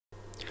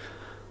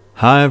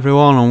Hi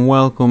everyone and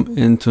welcome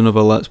into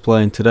another Let's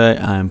Play, and today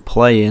I am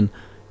playing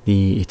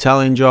the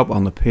Italian Job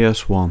on the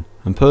PS1,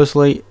 and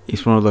personally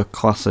it's one of the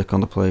classic on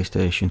the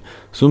PlayStation.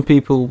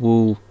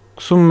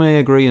 Some may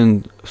agree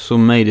and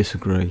some may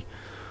disagree,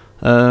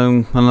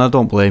 and I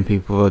don't blame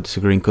people for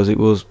disagreeing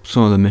because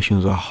some of the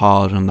missions are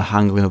hard and the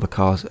handling of the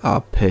cars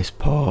are piss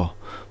poor,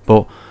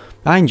 but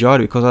I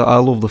enjoyed it because I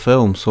love the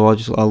film, so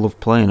I love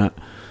playing it.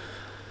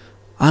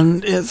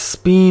 And it's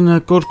been a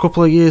good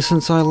couple of years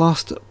since I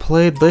last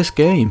played this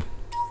game.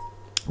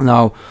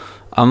 Now,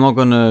 I'm not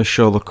going to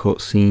show the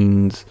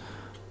cutscenes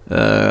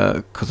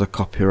because of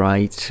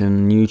copyright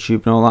and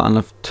YouTube and all that, and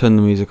I've turned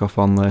the music off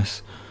on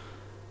this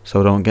so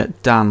I don't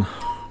get Dan.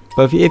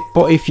 But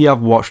if you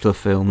have watched the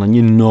film, then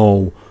you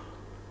know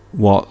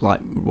what's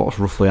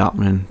roughly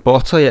happening. But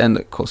I'll tell you in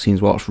the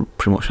cutscenes what's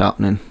pretty much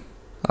happening.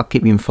 I'll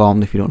keep you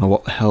informed if you don't know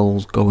what the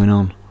hell's going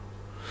on.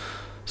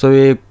 So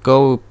we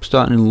go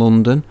starting in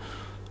London.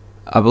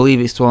 I believe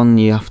it's the one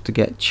you have to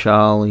get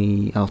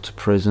Charlie out of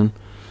prison,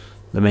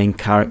 the main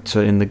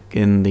character in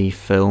the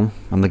film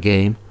and the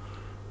game.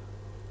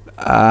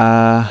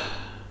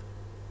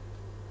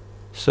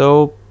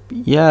 So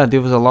yeah,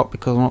 there was a lot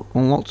because I'm not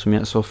unlocked them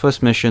yet. So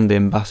first mission, the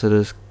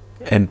ambassador's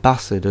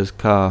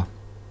car.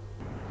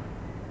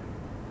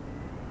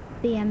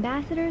 The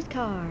ambassador's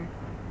car.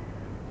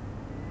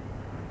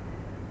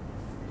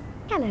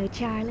 Hello,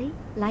 Charlie.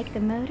 Like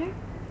the motor?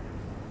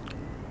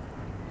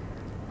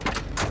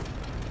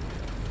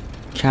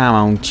 Come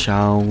on,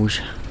 Charles.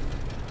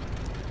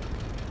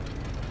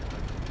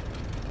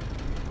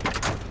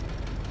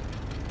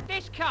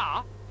 This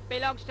car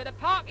belongs to the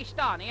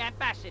Pakistani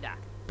ambassador.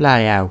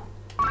 Bloody hell.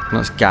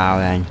 Let's go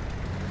then.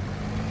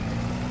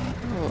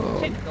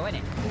 Typical,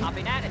 innit? I've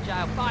been out of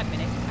jail 5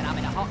 minutes and I'm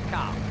in a hot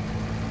car.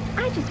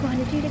 I just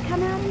wanted you to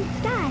come out in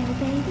style,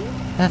 baby.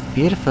 That's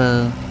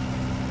beautiful.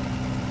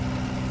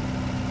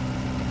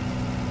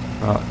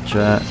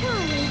 Roger. Oh,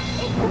 Charlie,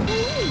 it's the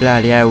police.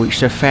 Bloody hell, it's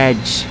the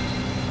feds.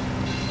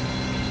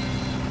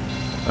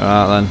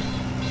 Alright then.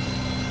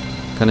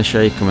 Can I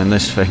shake him in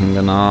this thing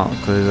or not?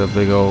 Because it's a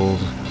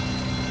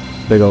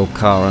big old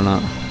car and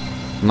that.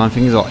 And my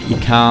thing is like, you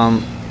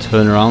can't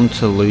turn around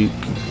to Luke.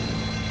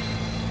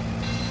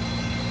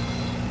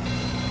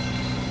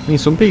 I mean,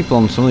 some people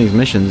on some of these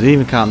missions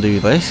even can't do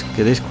this.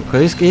 It is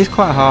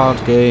quite a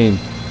hard game,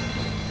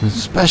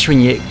 especially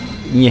when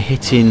you're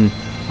hitting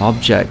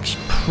objects.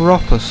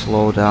 Proper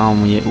slow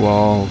down when you hit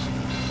walls.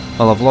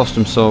 Well, I've lost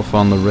him so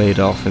far on the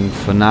radar thing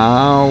for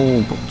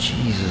now, but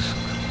Jesus.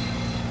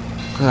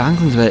 The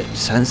angling's a bit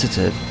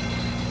sensitive.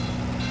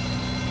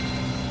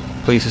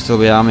 Police are still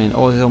behind me.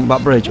 Oh, he's on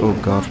that bridge. Oh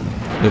god,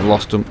 we've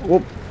lost him.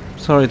 Oh,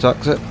 sorry,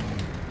 taxi.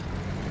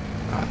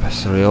 I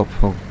best hurry up.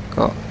 Oh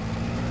god,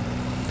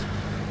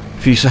 a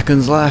few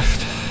seconds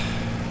left.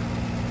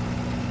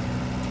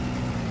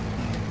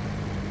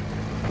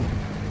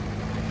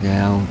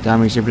 Now,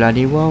 damage the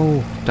bloody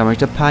wall. Damage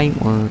the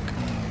paintwork.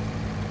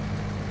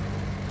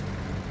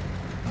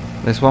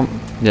 This one.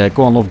 Yeah,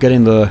 go on, love. Get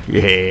in there.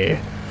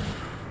 Yeah.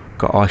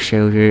 Got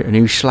ourselves a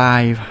new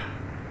slave.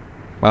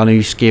 Well,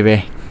 new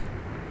skivvy.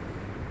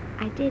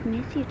 I did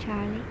miss you,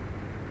 Charlie.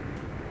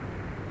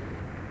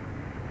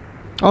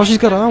 Oh, she's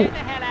got out. Get the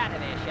hell out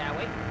of here, shall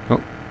we?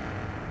 Oh.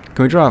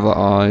 Can we drive that?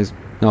 Oh,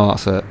 no,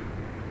 that's it.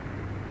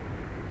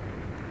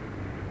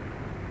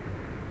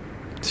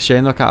 It's a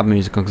shame I can't have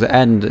music on because at the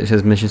end it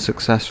says mission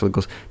successful. It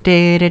goes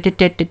da da da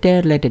da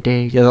da da da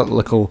da. Yeah,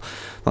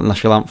 that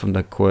national anthem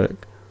dead quick.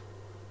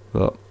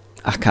 But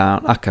I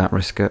can't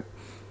risk it.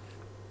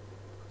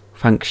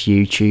 Thanks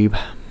YouTube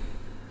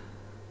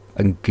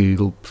and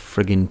Google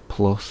friggin'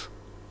 Plus.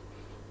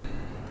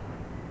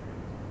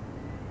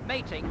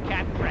 Meeting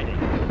camp ready.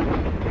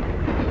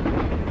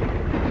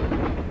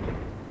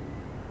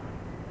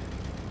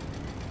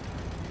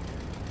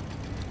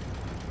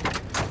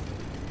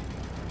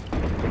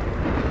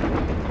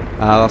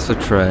 Ah, that's a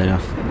train I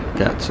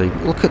get to.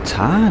 Look at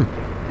time.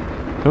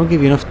 They don't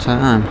give you enough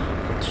time.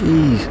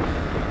 Jeez.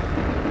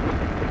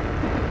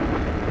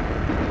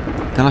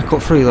 Can I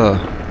cut through there?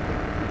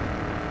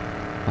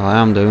 Well, I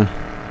am doing.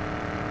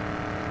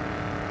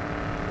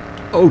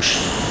 Oh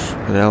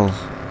hell.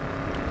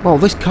 Well,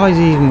 this car's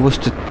even worse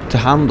to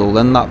handle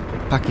than that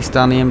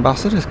Pakistani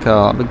ambassador's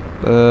car. That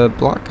big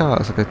black car.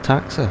 It's like a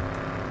taxi.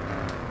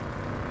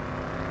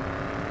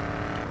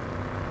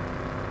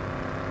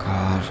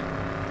 God.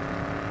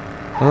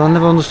 Well, I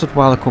never understood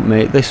why they couldn't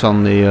make this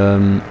on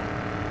the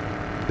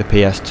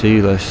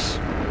PS2. This.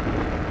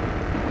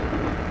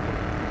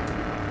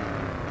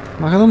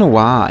 Like, I don't know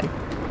why.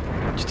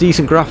 Just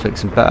decent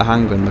graphics and better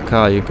handling in the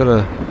car, you've got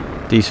a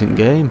decent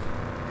game.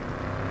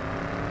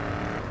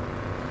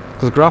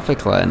 Because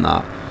graphically in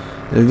that,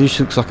 it just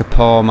looks like a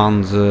poor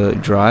man's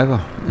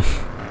driver.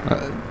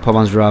 Poor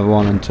man's driver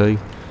 1 and 2.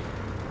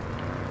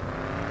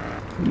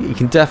 You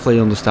can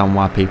definitely understand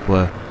why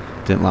people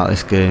didn't like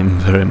this game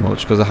very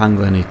much, because the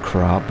handling is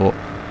crap, but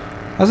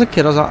as a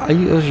kid I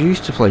was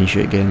used to playing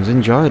shit games,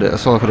 enjoyed it,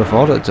 that's all I could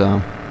afford at the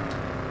time.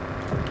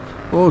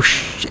 Oh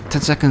shit,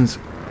 10 seconds.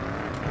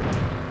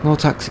 No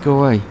taxi, go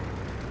away.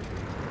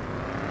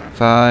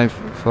 5,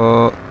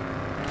 4,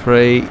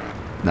 3.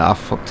 Nah, I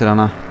fucked it,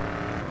 Anna.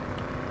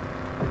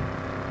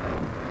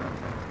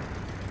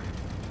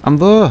 I'm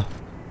there,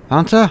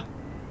 aren't I?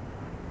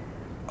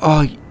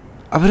 Oh,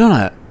 have I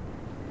done it?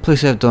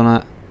 Please say I've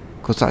done it,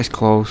 because that is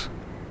close.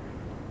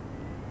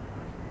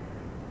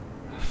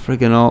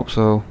 Friggin' hope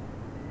so.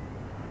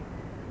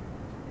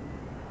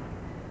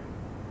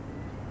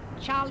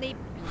 Charlie,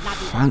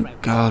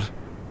 Thank God.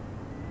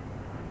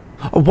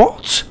 Oh,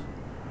 what?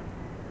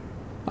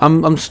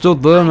 I'm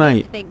stood there,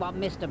 mate. Think what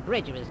Mr.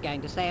 Bridger is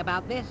going to say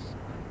about this.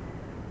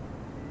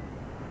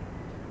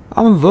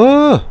 I'm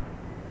there.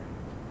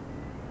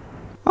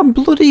 I'm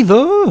bloody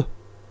there.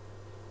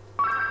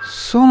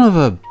 Son of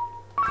a...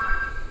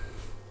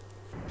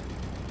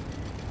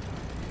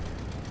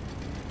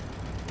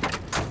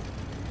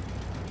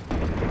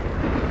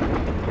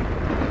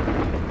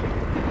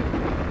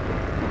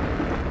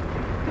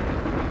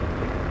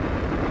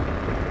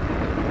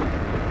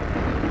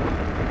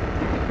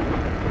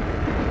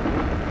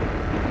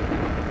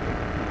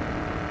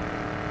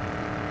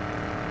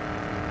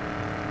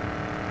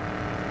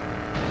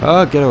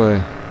 Oh, get away.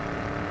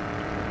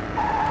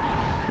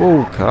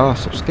 Whoa, car,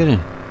 stop skidding.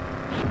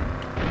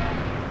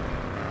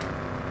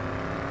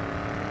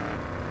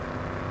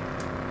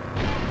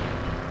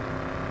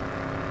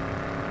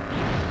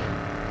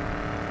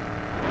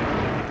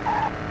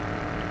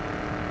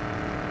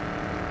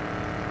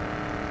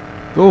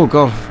 Oh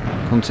god,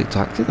 contact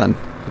tactic then.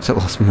 It's at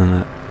last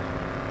minute.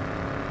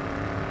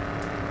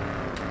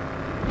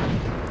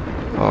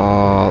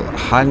 Oh,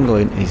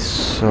 handling is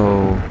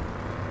so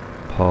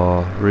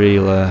poor,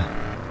 really.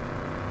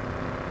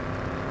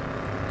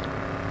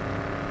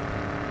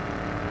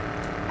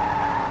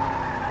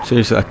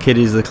 Seriously, a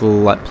kiddie's little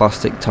like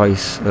plastic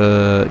toys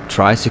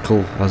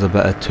tricycle has a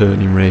better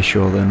turning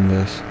ratio than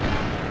this.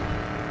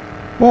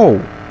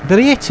 Whoa! Did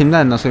he hit him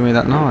then? That's what made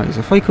that noise.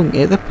 I thought he couldn't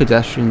hit the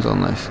pedestrians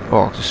on this.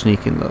 Oh, just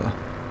sneak in there.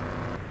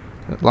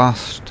 At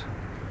last.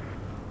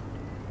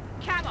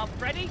 Come on,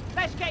 Freddy,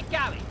 let's get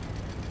going.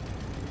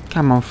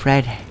 Come on,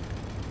 Fred.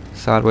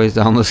 Sideways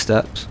down the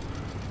steps.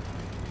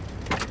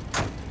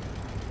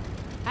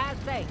 How's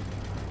things?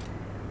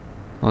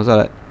 Oh, is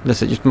that it?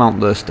 Listen, just mount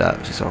the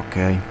steps, it's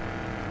okay.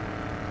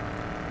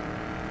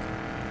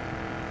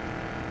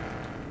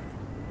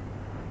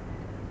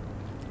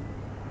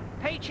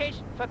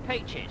 Peaches for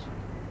peaches.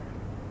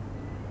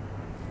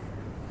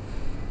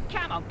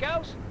 Come on,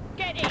 girls,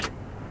 get in.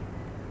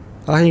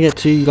 I can get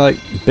two, like,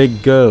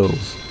 big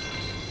girls.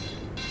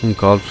 Oh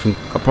god, some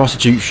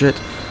prostitute shit.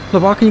 No,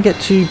 but how can you get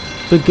two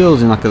big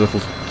girls in like a little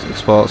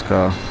sports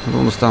car? I don't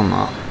understand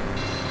that.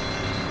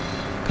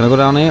 Can I go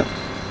down here?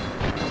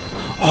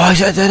 Oh,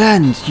 he's at a dead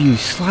end, you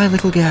sly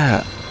little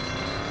gat.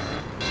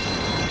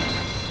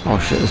 Oh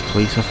shit, there's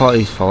police. I thought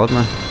he's followed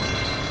me.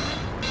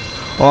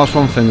 Oh, that's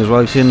one thing as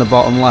well. You see in the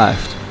bottom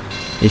left,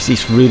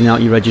 it's reading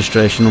out your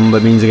registration number.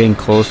 It means they're getting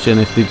close to you,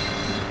 and if they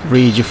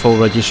read your full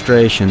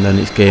registration, then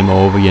it's game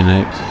over, you're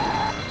nicked.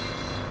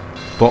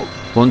 But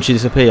once you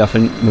disappear, I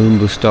think the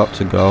numbers start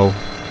to go.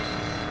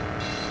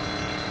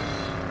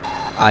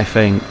 I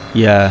think,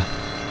 yeah.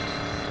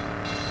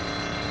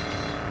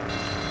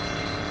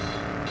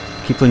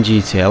 Keep playing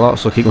GTA a lot,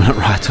 so keep going at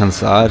right hand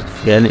side.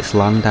 Forgetting it's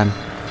London.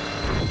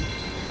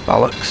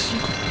 Bollocks,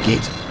 you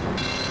git.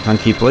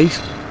 Thank you,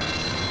 please.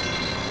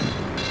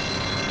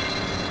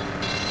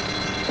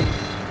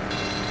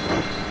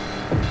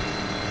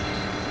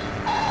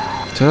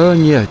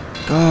 Turn you,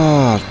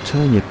 God,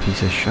 turn you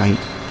piece of shite.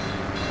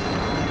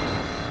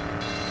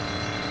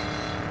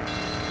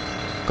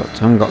 I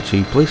haven't got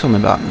two police on my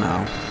back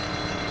now.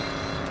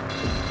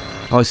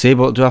 Oh, I see,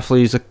 but do I have to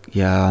use a...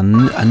 Yeah,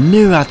 I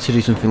knew I had to do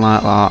something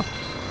like that.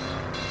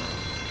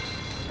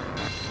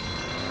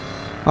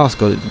 Oh, that's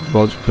good.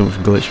 Well, just pretty much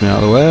glitched me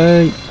out of the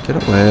way. Get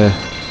away.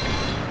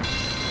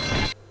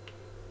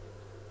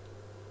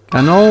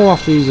 I know I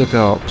have to use the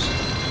cops.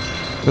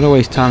 I'm gonna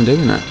waste time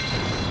doing it.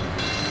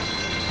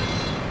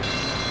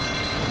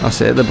 That's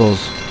it, the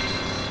buzz.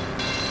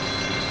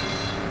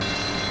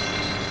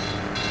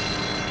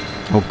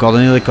 Oh god, they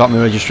nearly got my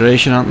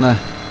registration, haven't they?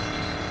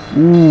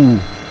 Ooh.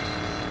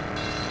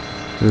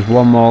 There's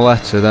one more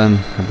letter, then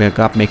I've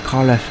got my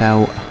collar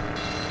out.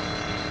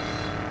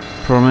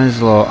 Problem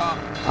is, look,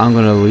 I'm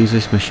going to lose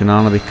this mission,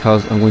 aren't I,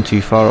 because I'm going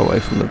too far away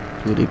from the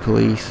bloody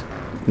police.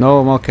 No,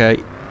 I'm okay.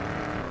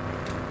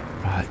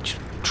 Right, just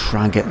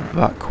try and get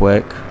back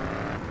quick.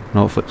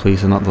 No, hopefully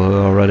police are not there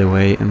already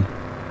waiting.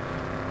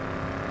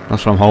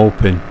 That's what I'm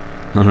hoping.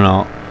 No, they're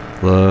not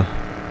there.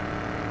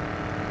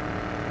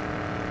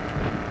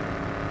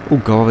 Oh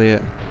god, here.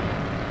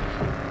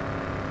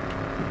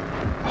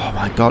 Oh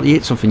my god, he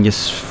hit something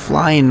just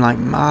flying like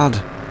mad.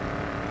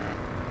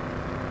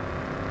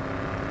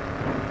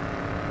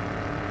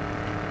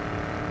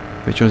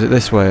 Which one is it,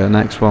 this way or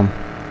next one?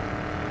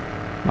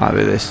 Might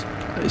be this.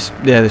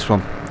 Yeah, this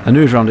one. I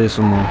knew it was around here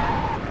somewhere.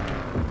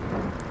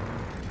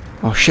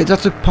 Oh shit,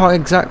 that's a part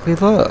exactly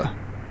there.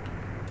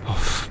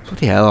 Oh,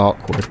 bloody hell,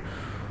 awkward.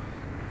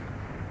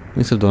 At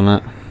least I've done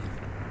it.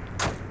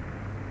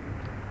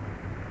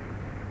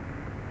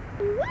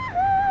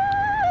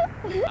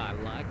 I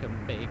like 'em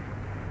big.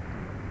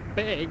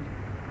 Big?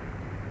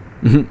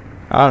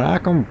 I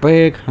like 'em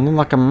big. I look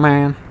like a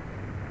man.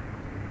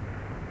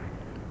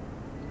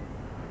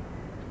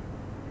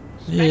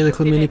 Yeah,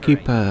 little Mini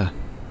Cooper.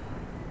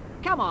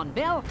 Come on,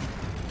 Bill.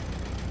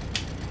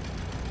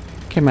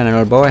 Come on,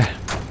 old boy.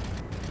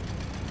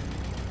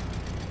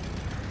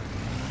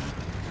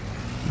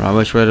 Right,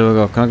 which way do we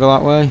go? Can I go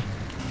that way?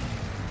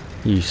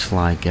 You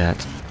sly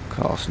get. Of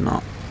course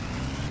not.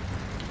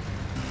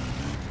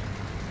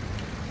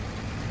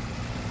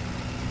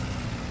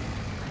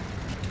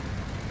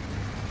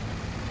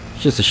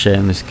 It's just a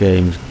shame this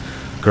game's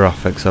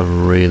graphics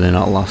have really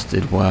not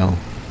lasted well.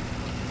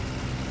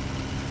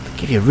 They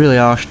give you a really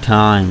harsh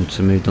time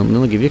to move, don't they?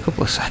 They'll give you a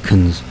couple of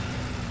seconds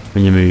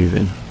when you're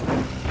moving.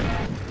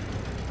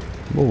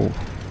 Whoa,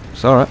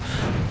 it's alright.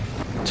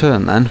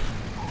 Turn then.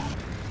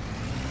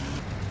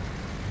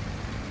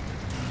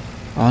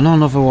 Oh no,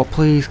 another what,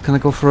 please? Can I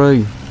go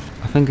through?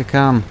 I think I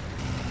can.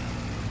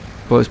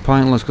 But it's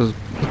pointless because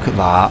look at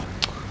that.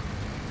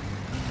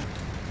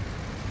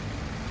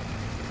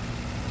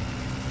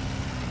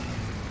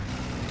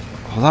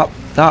 Oh,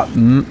 that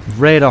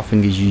radar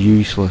thing is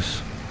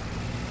useless.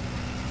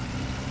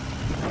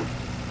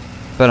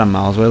 Better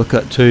miles away. Look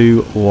at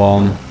 2,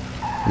 1,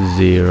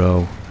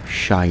 0.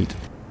 Shite.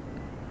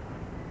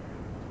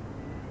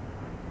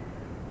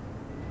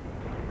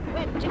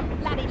 We're too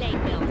bloody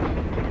late, Bill.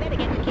 Better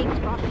get to King's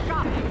Cross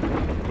sharp.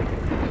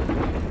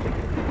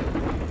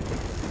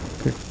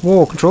 Okay.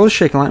 Whoa, controller's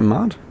shaking like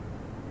mad.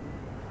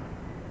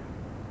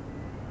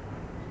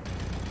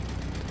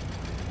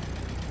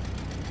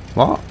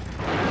 What?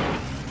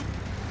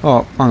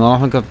 Oh, hang on,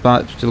 I think I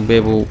might still be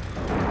able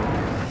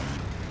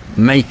to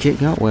make it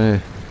that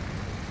way.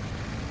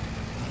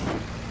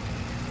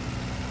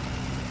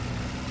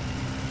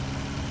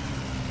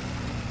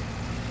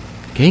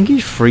 Game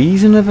keeps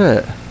freezing a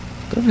bit.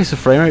 I don't know if it's a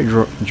frame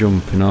rate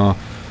jumping or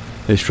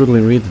it's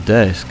struggling to read the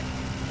disc.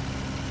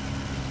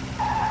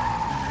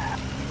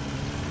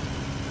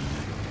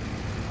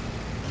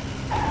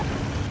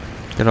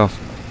 Get off.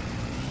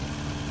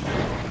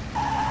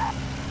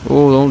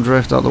 Oh, don't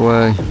drift out the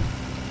way.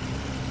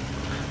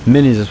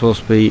 Minis are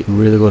supposed to be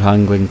really good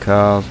handling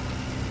cars.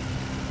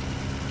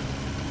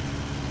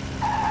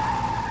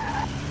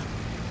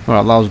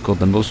 Alright, that was good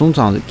then, but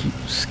sometimes it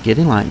keeps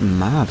skidding like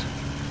mad.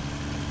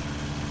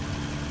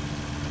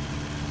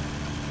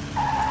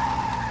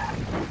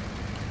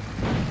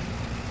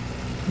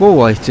 Whoa,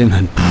 waiting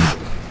and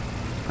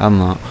I'm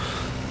not.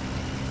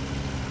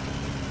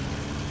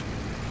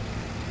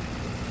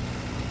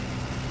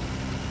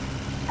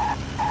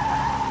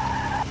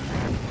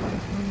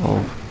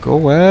 Oh, go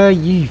away,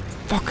 you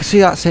fucker. See,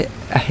 that's it.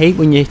 I hate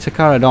when you hit a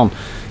car head on.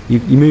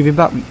 You're moving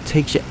back, it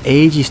takes you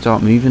ages to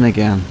start moving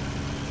again.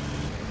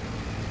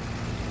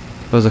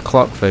 There's a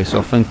clock face, so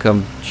I think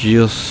I'm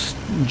just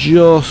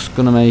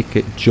gonna make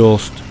it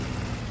just.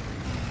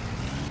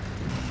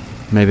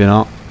 Maybe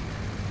not.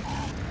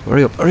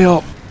 Hurry up, hurry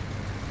up!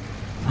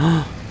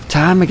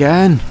 Time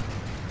again!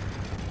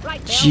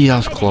 Right, Bill. Gee, that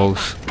was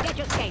close. Get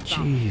your skates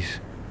on. Jeez.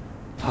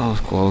 That was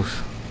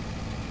close.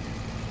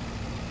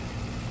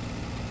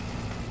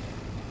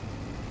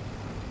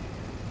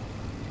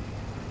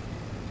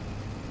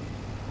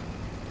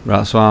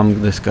 Right, so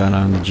I'm this guy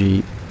now in the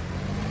Jeep.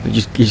 He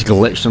just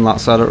glitched on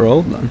that side of the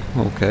road then.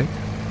 Okay.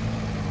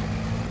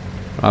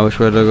 Right, which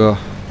way do I go?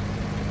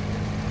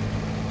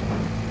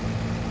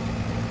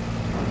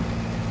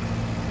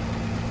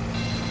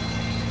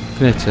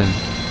 Can hit him.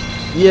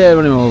 Yeah,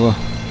 run him over.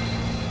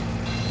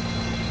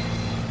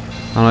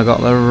 And I got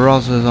the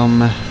rozzers on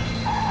me.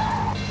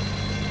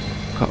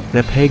 Got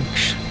the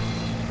pigs.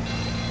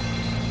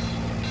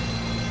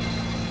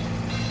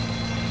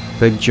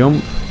 Big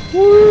jump.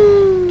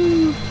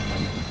 Woo!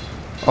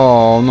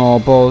 Oh no,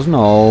 Buzz,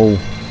 no.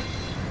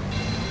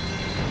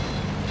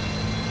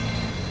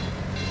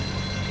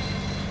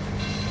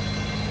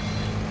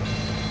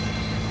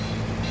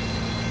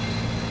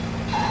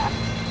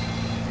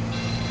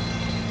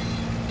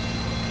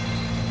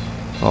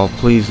 Oh,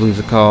 please lose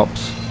the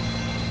corpse.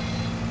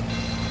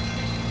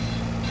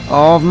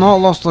 Oh, I've not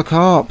lost the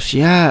corpse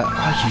yet.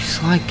 Oh, you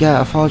sly get.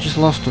 I thought I just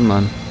lost them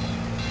then.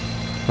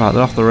 Right,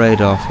 they're off the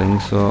radar thing,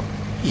 so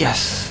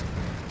yes.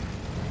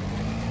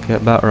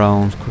 Get back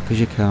round as quick as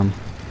you can.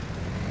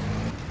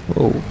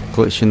 Whoa,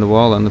 glitching the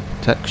wall and the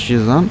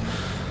textures then.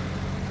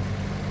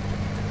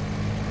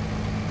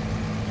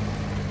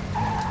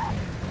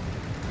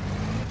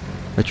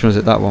 Which one is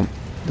it? That one?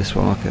 This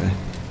one, okay.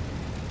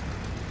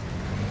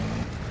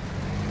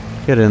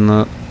 Get in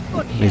there.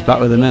 He's back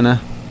with him in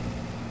there.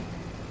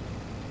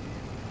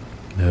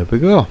 There we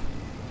go.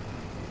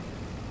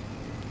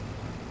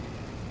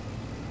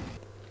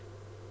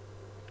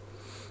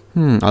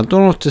 I don't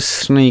know if to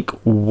sneak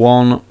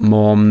one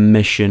more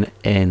mission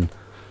in.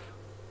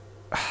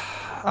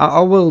 I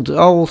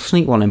will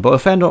sneak one in, but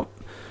if I end up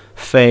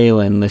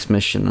failing this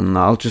mission, and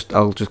I'll just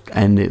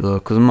end it though,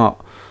 because I'm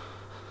not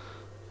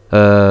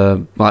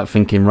like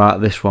thinking, right,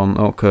 this one,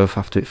 okay, I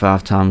have to do it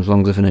 5 times, as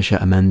long as I finish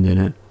it, I'm ending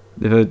it.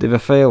 If I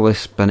fail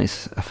this, then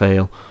it's a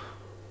fail.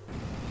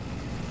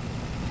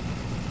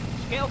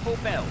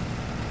 powerful build.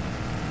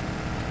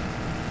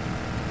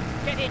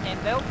 Get in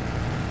then, Bill.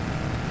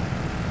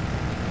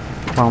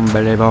 Come on,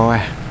 Billy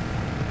boy.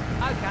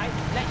 Okay,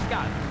 let's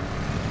go.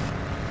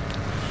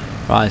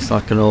 Right, it's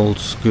like an old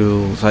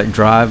school, it's like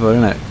Driver,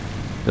 isn't it?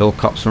 The old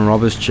cops and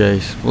robbers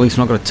chase. Well, he's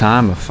not got a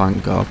timer,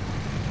 thank God.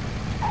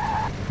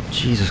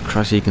 Jesus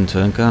Christ, he can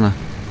turn, can't I?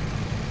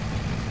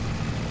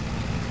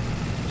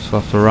 So I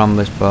have to ram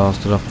this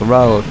bastard off the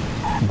road.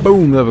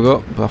 Boom, there we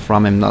go. But if I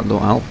ram him, that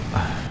don't help.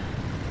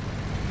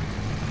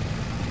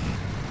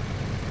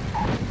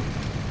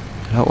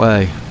 Get that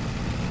way.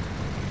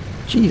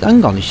 Jeez,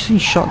 hang on,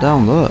 he's shot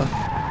down there.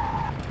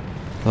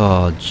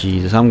 Oh,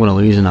 Jesus, I'm going to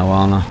lose it now,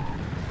 aren't I?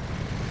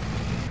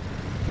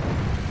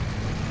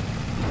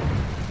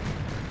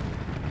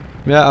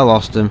 Yeah, I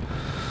lost him.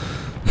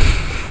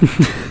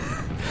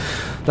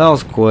 That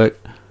was quick.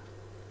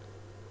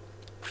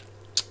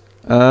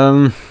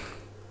 No,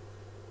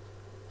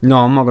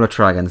 I'm not going to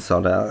try again,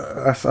 so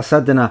I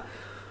said, didn't I?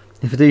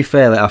 If I do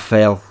fail it, I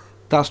fail.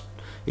 That's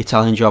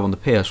Italian Job on the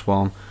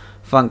PS1.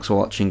 Thanks for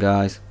watching,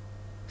 guys.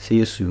 See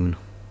you soon.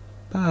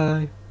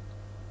 Bye.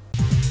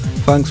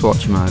 Thanks for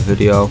watching my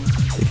video.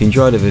 If you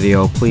enjoyed the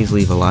video, please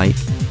leave a like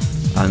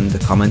and a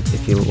comment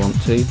if you want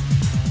to.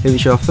 If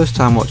it's your first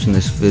time watching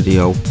this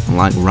video and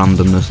like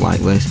randomness like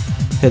this,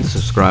 hit the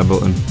subscribe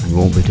button and you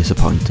won't be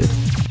disappointed.